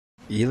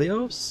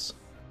Elios?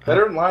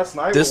 Better than last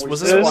night. This when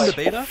was we this did, one in like,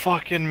 the beta?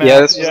 Fucking map.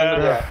 Yeah, this was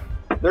Yeah.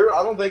 There,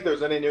 I don't think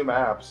there's any new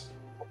maps.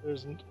 There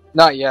isn't.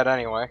 Not yet,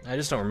 anyway. I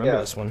just don't remember Yeah.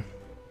 this one.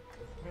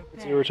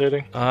 It's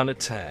irritating. On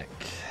attack.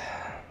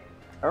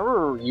 I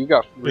remember you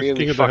got really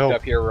King of the fucked Hill.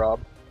 up here,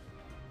 Rob.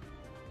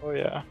 Oh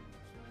yeah.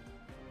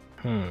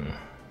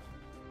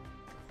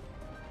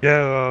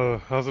 Yeah,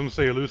 I was gonna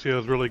say Lucio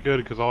is really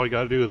good because all you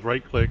gotta do is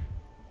right click,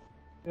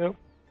 Yep.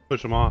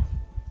 push him off.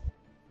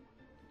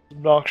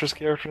 Obnoxious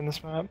character in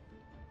this map.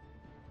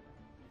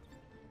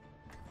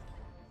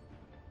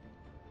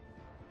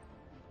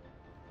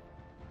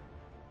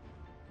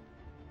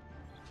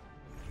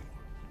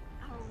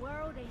 Our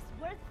world is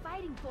worth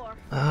fighting for.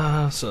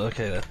 So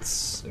okay,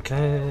 that's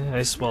okay.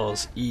 Ice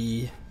walls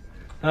E.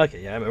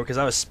 Okay, yeah, I remember because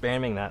I was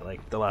spamming that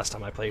like the last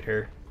time I played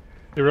her.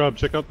 Hey Rob,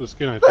 check out the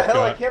skin I What the just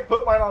hell? I got. can't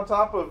put mine on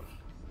top of.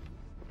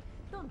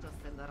 Don't just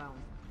stand around.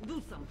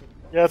 Do something.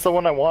 Yeah, it's the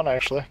one I want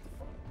actually.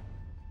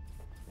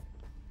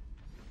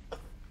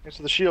 Thanks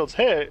for the shields.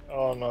 Hey!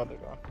 Oh no, they're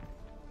gone.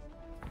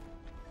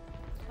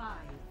 5,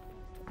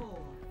 4,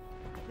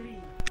 3,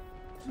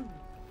 2,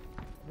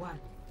 1.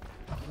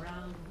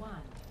 Round 1.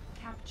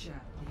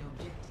 Capture the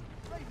objective.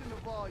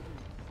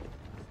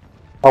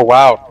 Oh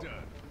wow.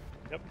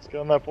 Yep, let's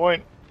get on that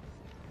point.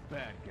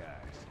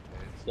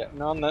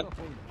 Getting on that.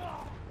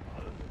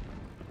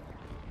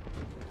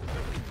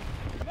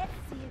 Let's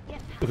see you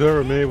get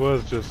Whoever May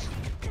was just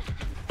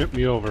hit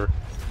me over.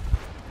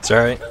 It's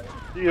alright.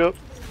 Yep.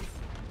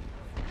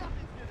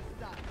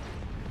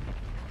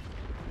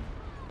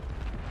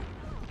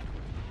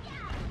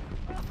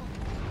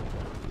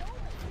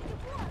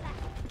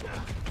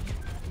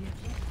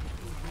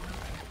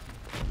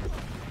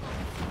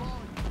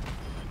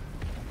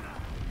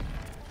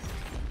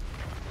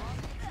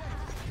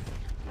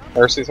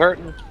 Mercy's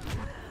hurting.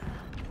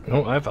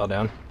 Oh, I fell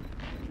down.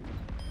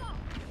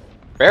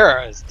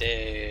 Farah is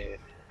dead.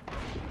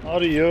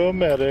 Audio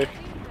medic.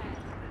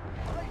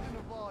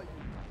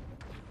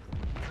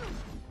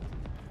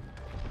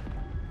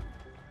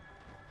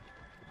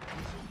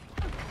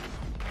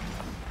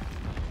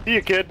 See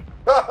you, kid.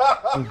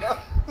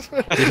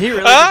 Did he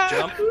really just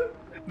jump?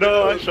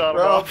 No, I shot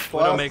him Ralph off.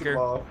 blasted Widowmaker. him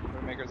off.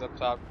 Makers up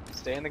top.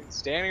 Stay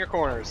in your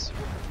corners.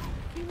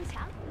 兵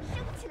长，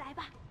升起来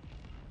吧！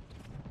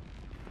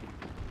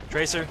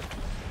 Tracer.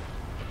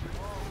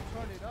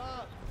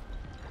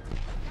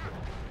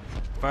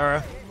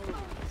 Farah.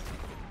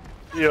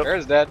 Yep.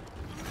 Farah's dead.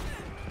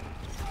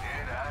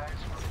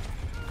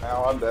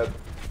 Now I'm dead.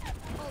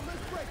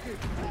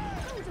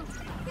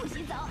 不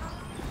许走！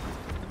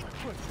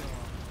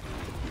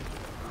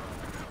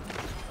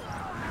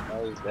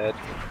 Oh, he's dead.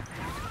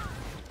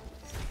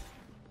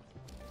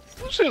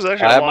 This is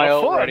actually I a have lot my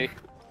of ult fun. ready.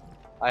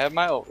 I have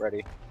my ult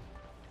ready.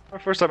 My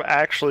first time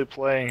actually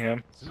playing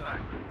him.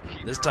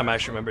 This time I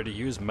actually remember to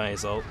use my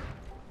ult.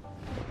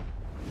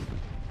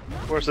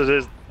 Of course, it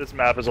is. This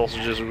map is also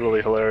just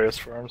really hilarious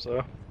for him.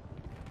 So.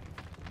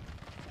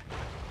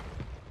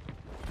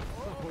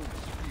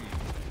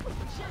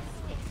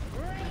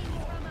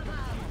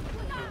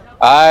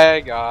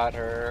 I got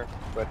her,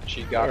 but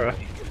she got Alright.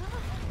 me.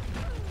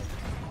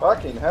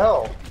 Fucking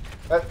hell.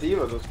 That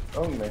diva just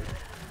owned me.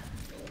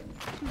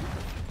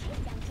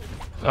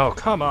 Oh,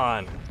 come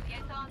on.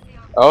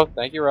 Oh,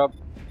 thank you, Rob.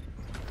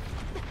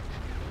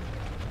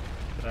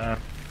 Oh,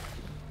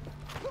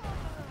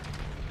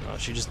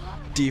 she just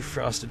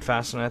defrosted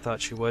faster than I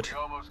thought she would.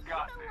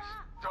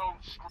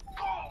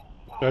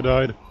 I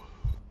died.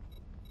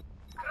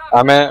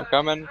 I'm in,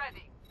 coming.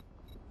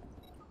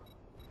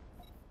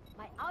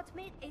 My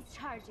ultimate is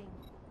charging.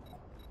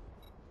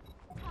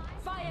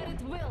 Fire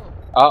at will.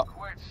 Oh,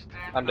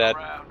 I'm dead.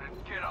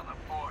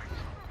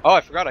 Oh,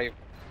 I forgot I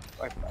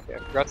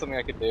forgot something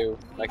I could do.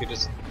 I could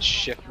just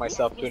shift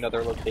myself to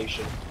another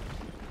location.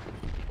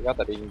 Forgot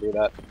that you can do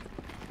that.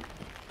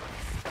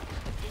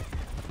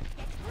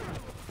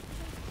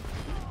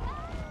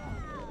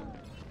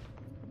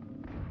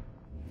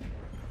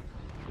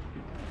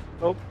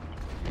 Nope.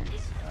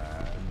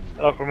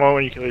 An awkward moment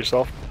when you kill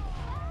yourself.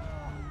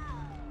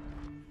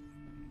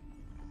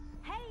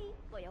 Hey,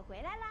 我又回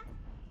来啦！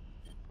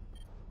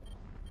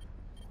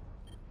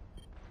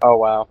 Oh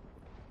wow.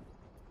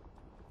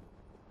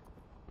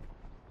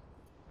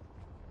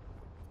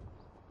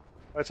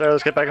 Alright, sorry,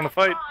 let's get back in the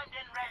fight.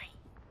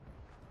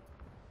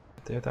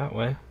 There that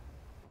way.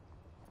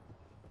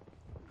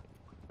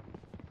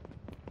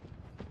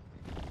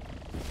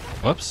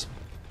 Whoops.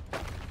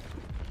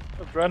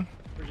 What's Ren?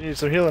 Or do you need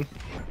some healing?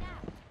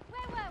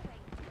 Where were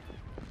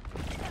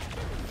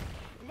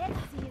we? Let's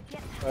see you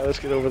get Alright, let's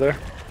get over there.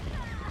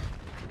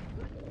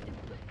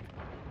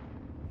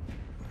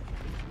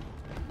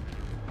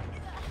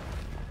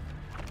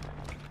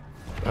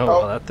 Oh,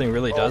 well, that thing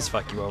really does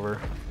fuck you over.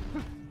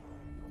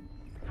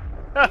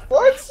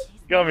 What?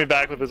 Got me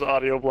back with his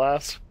audio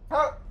blast.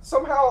 How,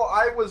 somehow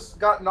I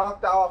got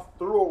knocked off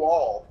through a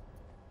wall.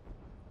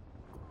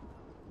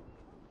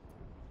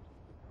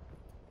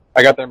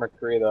 I got their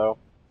McCree though.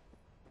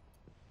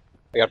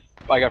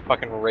 I got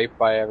fucking raped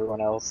by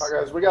everyone else.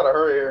 Alright guys, we gotta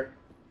hurry here.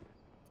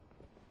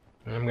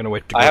 I'm gonna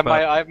wait to go I have up.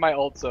 I have my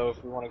ult, so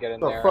if we want to get in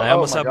The there. fuck? I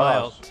almost Oh my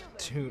have my gosh. ult.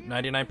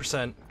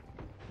 99%.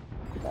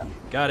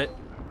 Got it.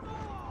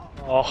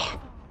 Oh,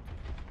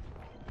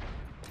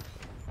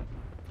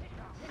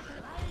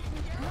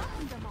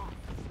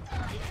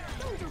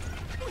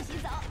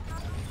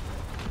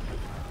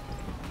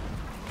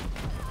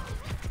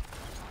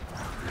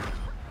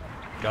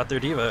 Got their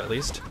diva at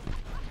least.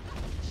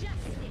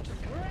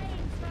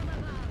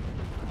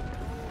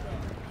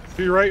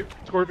 To your right,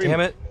 Scorpion. Damn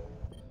it.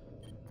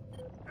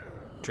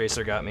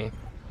 Tracer got me.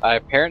 I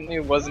apparently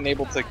wasn't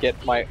able to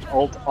get my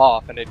ult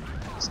off, and it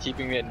was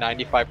keeping me at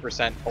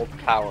 95% ult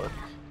power.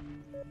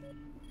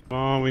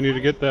 Oh, we need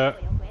to get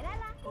that.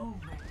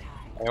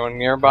 Anyone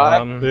nearby?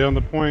 Stay on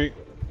the point.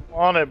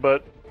 on it,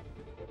 but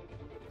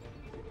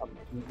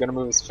I'm gonna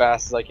move as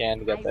fast as I can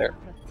to get there.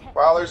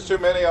 Wow, there's too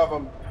many of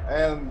them,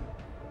 and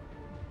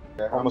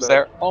okay, I'm Almost dead.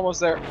 there. Almost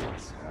there.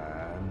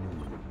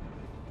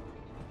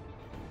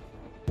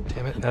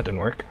 Damn it, that didn't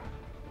work.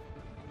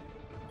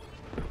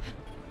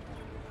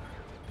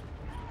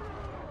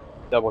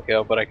 Double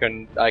kill, but I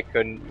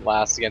couldn't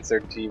last against their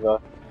diva.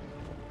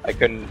 I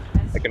couldn't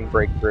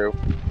break through.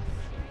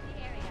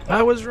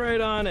 I was right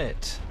on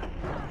it.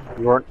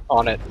 You weren't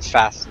on it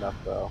fast enough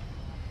though.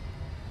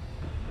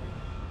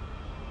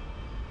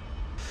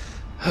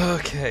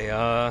 Okay,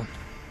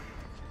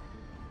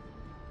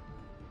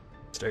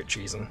 start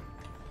cheesing.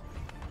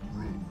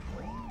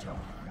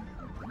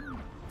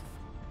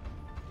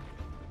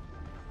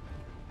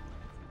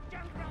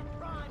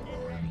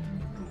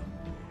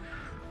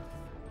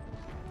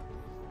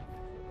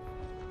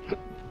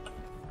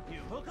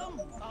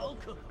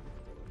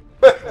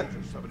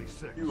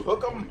 You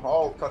hook 'em,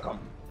 I'll cook 'em.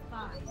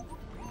 5, 4,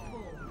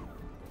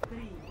 3,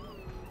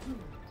 2,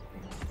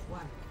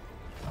 1.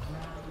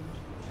 Round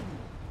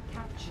 2.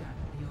 Capture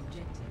the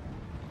objective.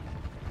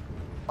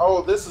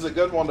 Oh, this is a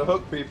good one to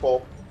hook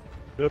people.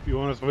 Yep, you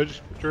want to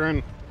switch?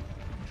 Turn.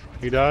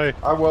 You die.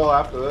 I will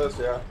after this,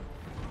 yeah.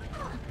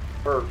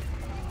 Or,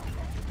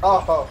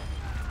 oh,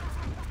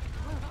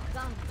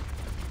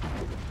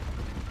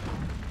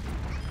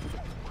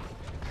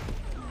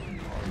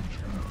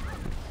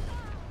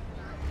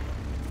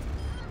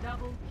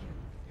 Double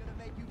kill.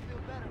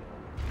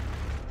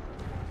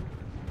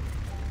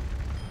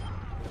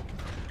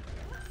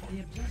 The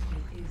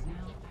objective is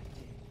now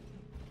active.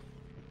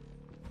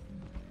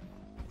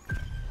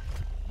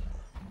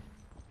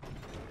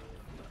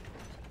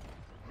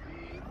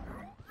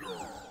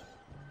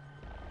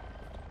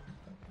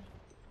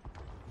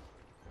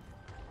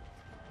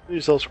 you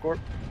self score.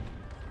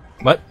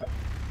 What?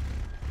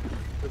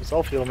 Good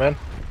self heal, man.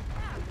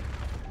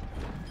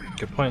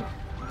 Good point.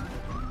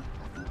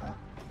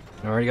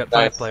 I already got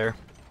Nice. 5-player.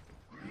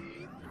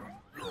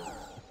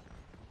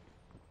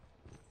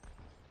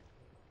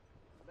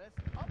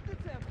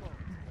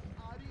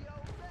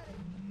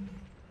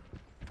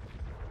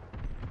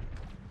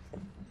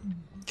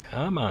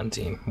 Come on,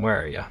 team.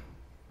 Where are ya?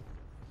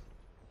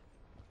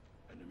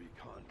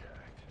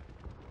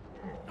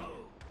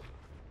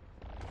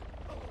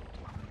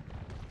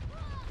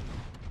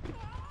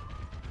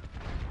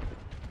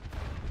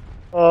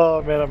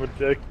 Oh man, I'm a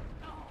dick.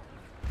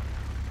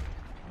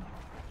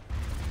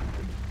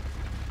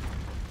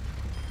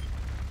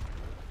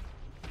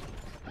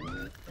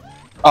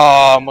 Oh,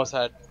 I almost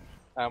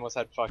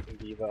had fucking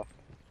diva.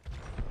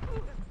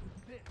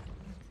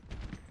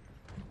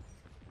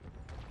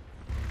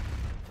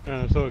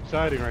 So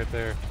exciting right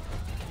there.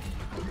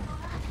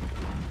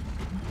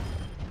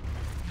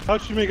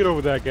 How'd she make it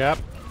over that gap?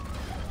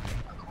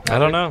 I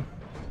don't know.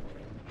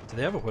 Do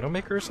they have a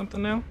Widowmaker or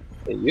something now?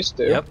 They used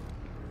to. Yep.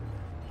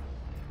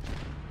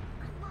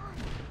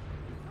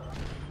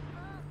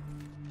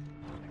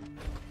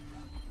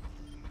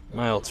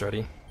 My ult's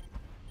ready.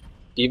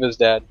 Diva's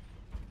dead.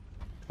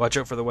 Watch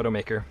out for the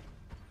Widowmaker.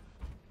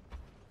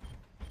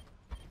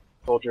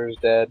 Soldier's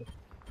dead.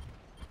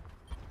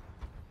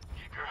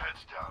 Keep your heads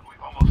down.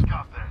 We've almost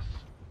got this.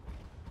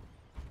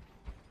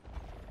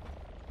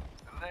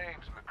 The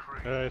name's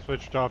McCree. I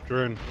switched off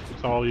turn.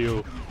 It's all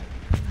you.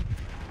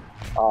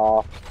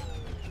 Aw,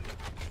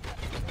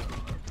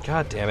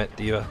 God damn it,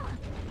 Diva.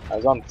 I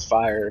was on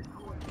fire.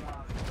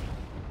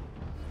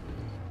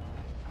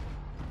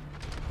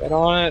 Get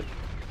on it.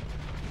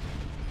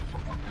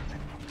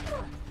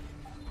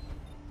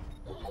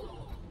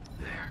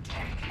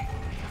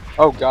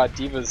 Oh god,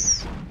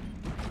 Diva's...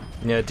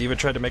 Yeah, Diva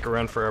tried to make a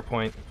run for our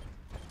point.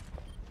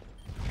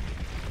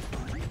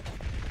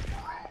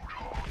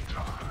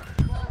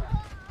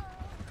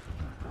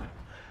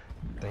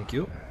 Thank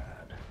you.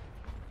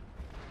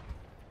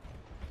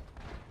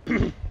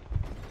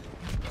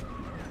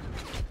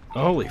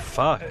 Holy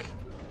fuck.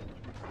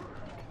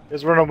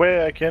 Just run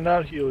away, I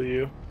cannot heal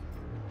you.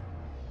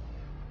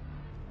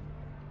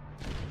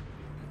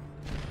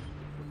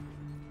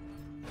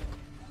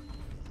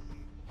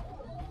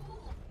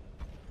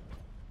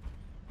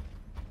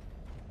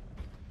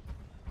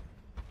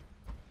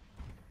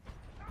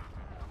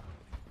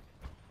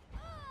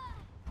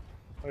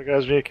 Alright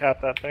guys, we need to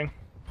cap that thing.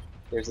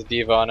 There's a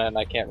diva on it and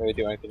I can't really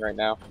do anything right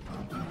now.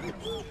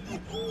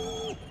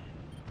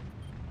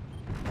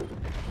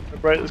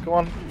 right, let's go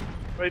on.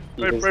 Right,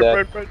 right, He's right, dead.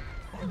 right, right.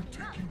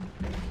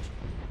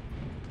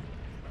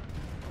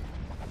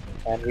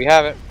 And we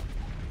have it.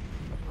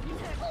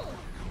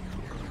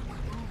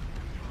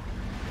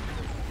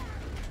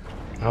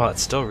 Oh, it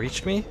still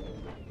reached me?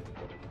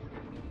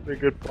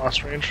 Pretty good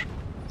blast range.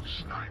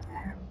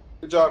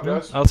 Good job,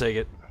 guys. I'll take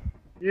it.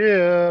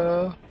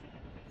 Yeah.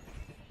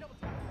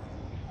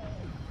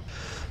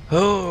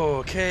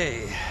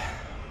 Okay.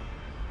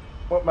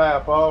 What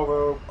map?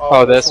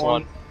 Oh, this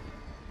one.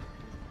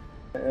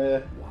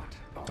 Eh.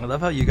 I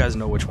love how you guys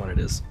know which one it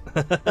is.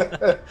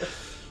 Para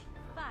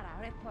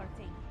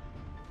reporting.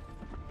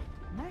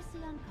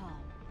 Mercy on call.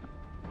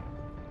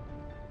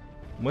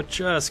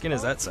 Which skin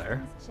is that,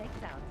 sire?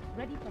 Checked out.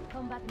 Ready for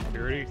combat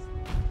Security. maneuvers.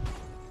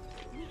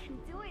 We can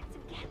do it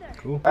together.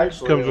 Cool.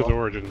 Actually, Comes with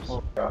Origins.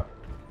 yeah.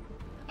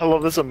 I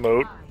love this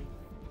emote.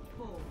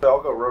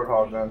 I'll go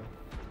Roadhog then.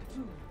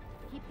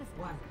 Keep this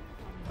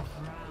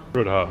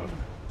Roadhog.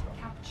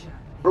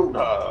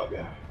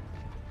 Roadhog.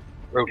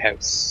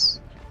 Roadhouse.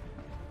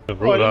 Oh,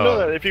 I didn't know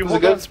that. If you Was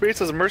hold it down good?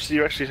 space as a mercy,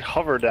 you actually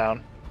hover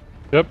down.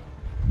 Yep.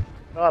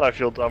 God, I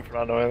feel dumb for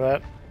not knowing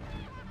that.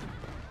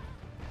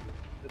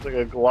 It's like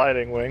a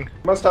gliding wing.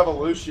 Must have a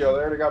Lucio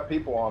there. They got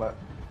people on it.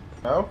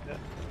 No? Yeah.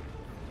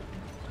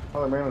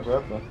 How they manage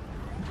that then?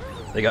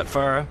 They got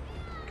Farah.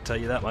 I can tell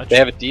you that much. They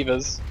have a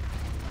Divas.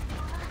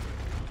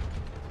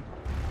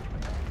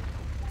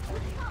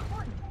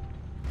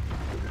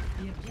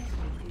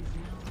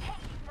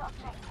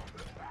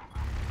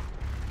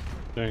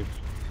 Thanks.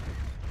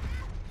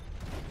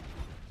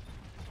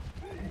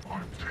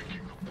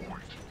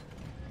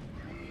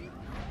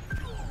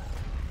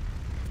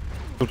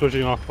 I'm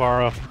switching off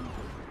Farah.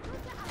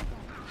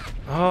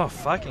 Oh,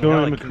 fucking Go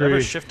hell, in, I can never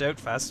McCree. shift out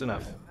fast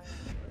enough.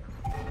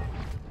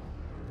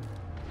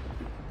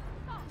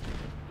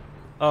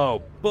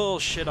 Oh,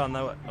 bullshit on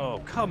that. Oh,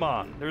 come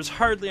on. There's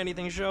hardly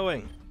anything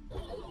showing.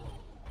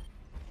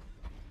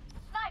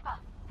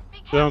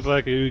 Sounds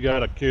like you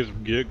got a kiss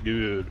of get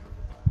good.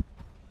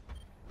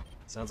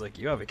 Sounds like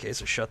you have a case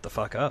of shut the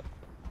fuck up.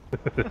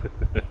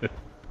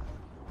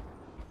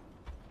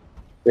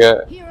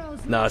 Yeah. Heroes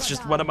No, it's never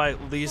just die. one of my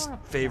least For a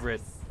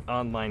favorite purpose.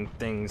 online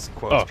things,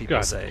 quotes Oh, people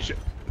God. say. Shit.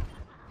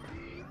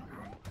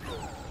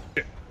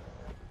 Why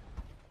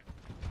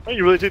don't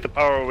you really take the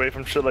power away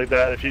from shit like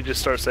that if you just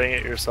start saying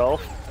it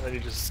yourself, and then you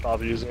just stop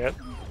using it?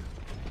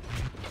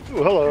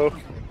 Ooh, hello.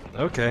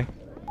 Okay.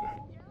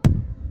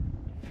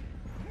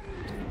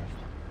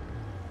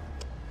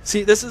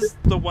 See, this is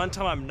the one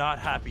time I'm not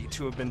happy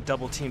to have been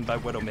double teamed by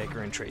Widowmaker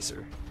and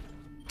Tracer.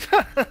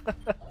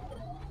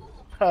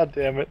 God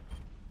damn it.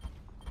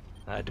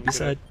 I had to be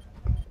said.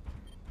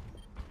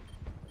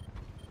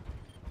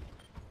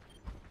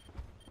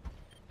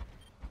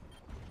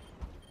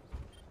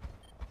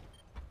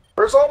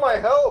 Where's all my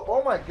help?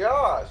 Oh my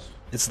gosh.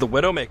 It's the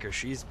Widowmaker.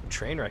 She's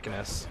train wrecking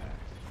us.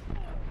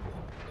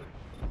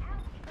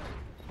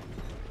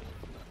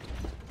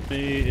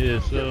 He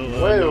is so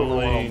Way annoying.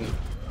 overwhelmed.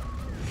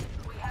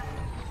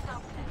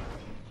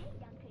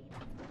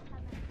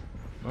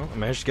 Well, I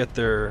managed to get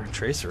their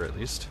Tracer at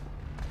least.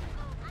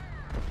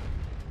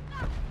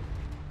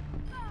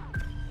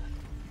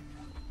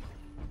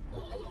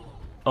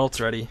 Ult's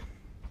ready.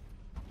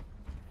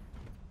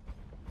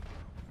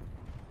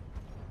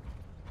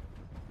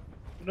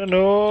 No,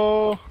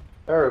 no.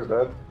 There is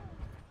dead.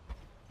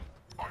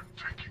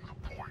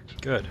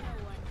 Good.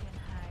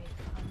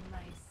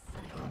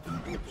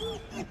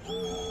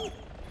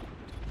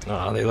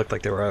 Oh, they looked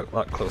like they were a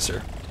lot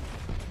closer.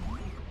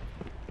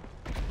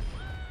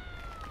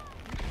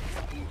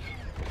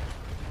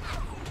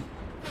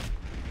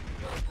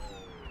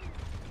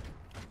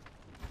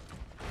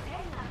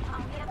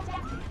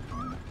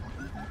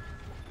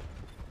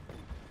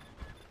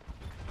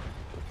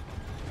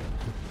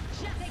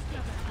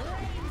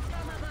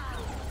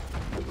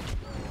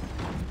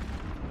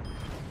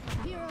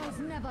 Heroes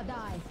never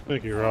die.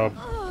 Thank you, Rob.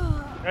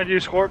 And you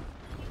scored.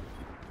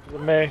 The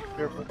May.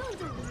 Careful.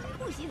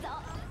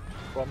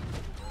 Come.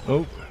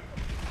 Oh.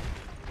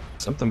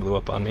 Something blew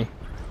up on me.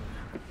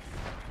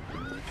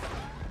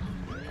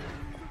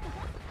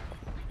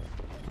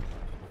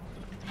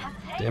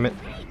 Damn it.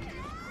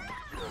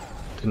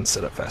 Didn't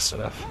set up fast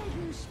enough.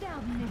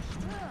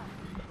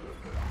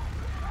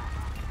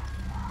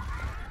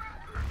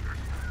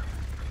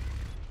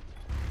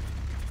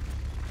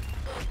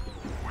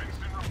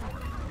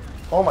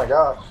 Oh my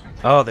gosh.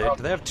 Oh, do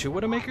they have two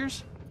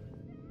Widowmakers?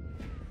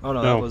 Oh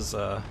no, No. that was,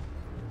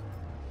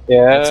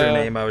 Yeah. what's her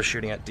name? I was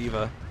shooting at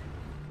Diva.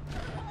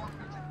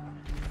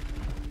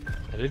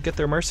 I did get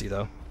their Mercy,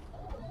 though.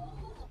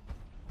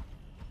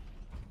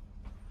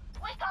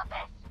 We got this.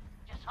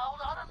 Just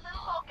hold on a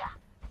little longer.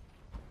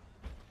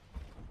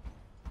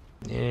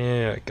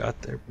 Yeah, I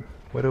got their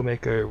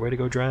Widowmaker. Way to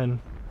go,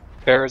 Dren.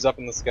 Bear's up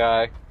in the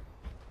sky.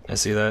 I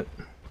see that.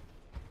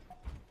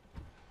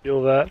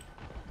 Feel that.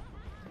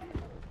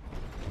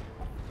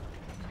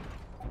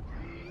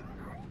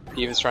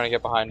 Eva's trying to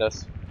get behind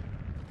us.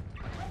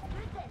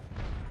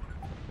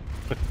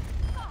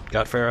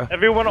 Got Farah.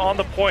 Everyone on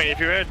the point. If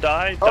you're gonna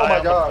die, Oh die my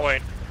on gosh. the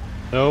point.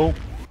 No.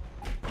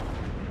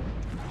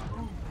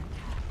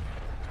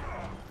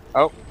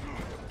 Oh.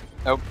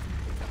 Nope.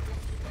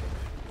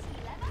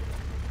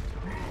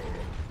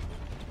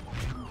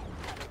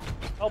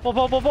 Help, help,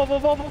 help, help,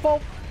 help, help, help,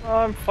 help.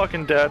 I'm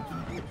fucking dead.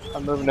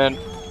 I'm moving in.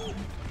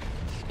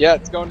 Yeah,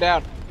 it's going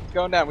down. It's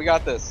going down. We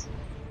got this.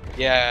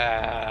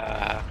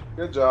 Yeah.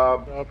 Good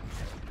job.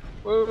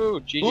 Woo!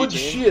 GG Good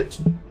team. shit.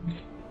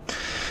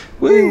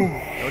 Woo!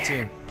 Go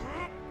team.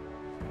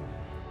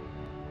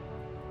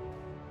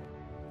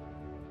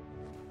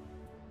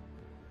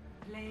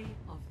 Play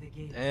of the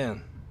game.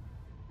 Damn.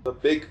 The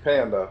big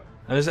panda.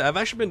 I've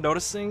actually been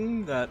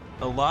noticing that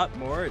a lot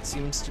more. It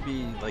seems to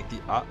be like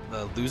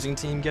the losing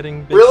team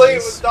getting big Really?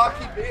 It things. was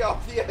knocking me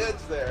off the edge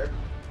there.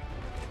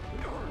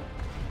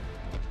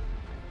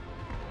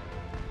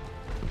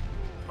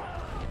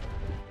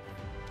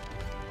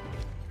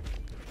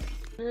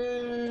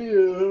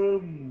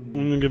 I'm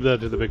gonna give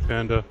that to the big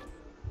panda.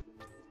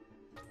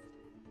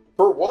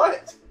 For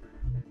what?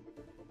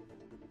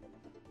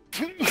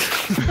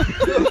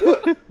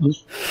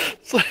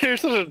 So you're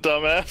such a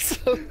dumbass.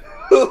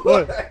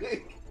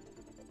 Like,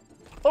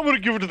 I'm gonna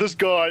give it to this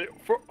guy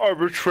for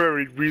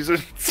arbitrary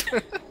reasons.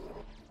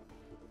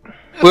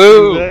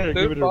 Woo! Yeah, give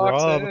Loot it to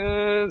Rob.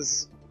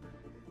 boxes.